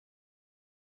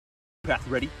Warpath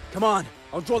ready? Come on,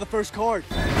 I'll draw the first card.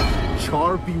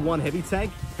 Char B1 heavy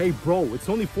tank? Hey bro, it's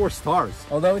only 4 stars.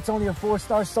 Although it's only a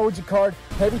 4-star soldier card,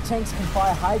 heavy tanks can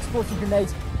fire high explosive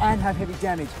grenades and have heavy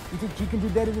damage. You think you can do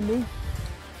better than me?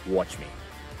 Watch me.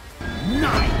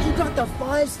 Nice! You got the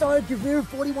 5-star Gavir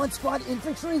 41 Squad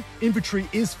Infantry? Infantry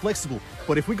is flexible,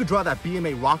 but if we could draw that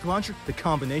BMA rocket launcher, the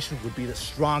combination would be the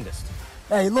strongest.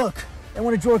 Hey, look, I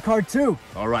want to draw a card too.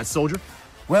 Alright, soldier.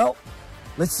 Well,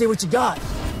 let's see what you got.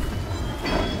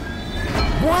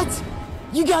 What?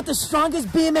 You got the strongest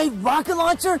BMA rocket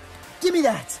launcher? Give me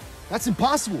that. That's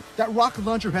impossible. That rocket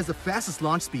launcher has the fastest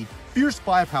launch speed, fierce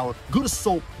firepower, good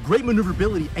assault, great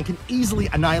maneuverability, and can easily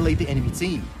annihilate the enemy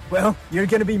team. Well, you're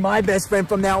gonna be my best friend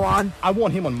from now on. I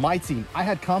want him on my team. I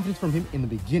had confidence from him in the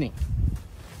beginning.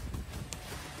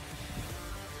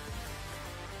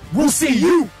 We'll see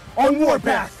you on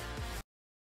Warpath!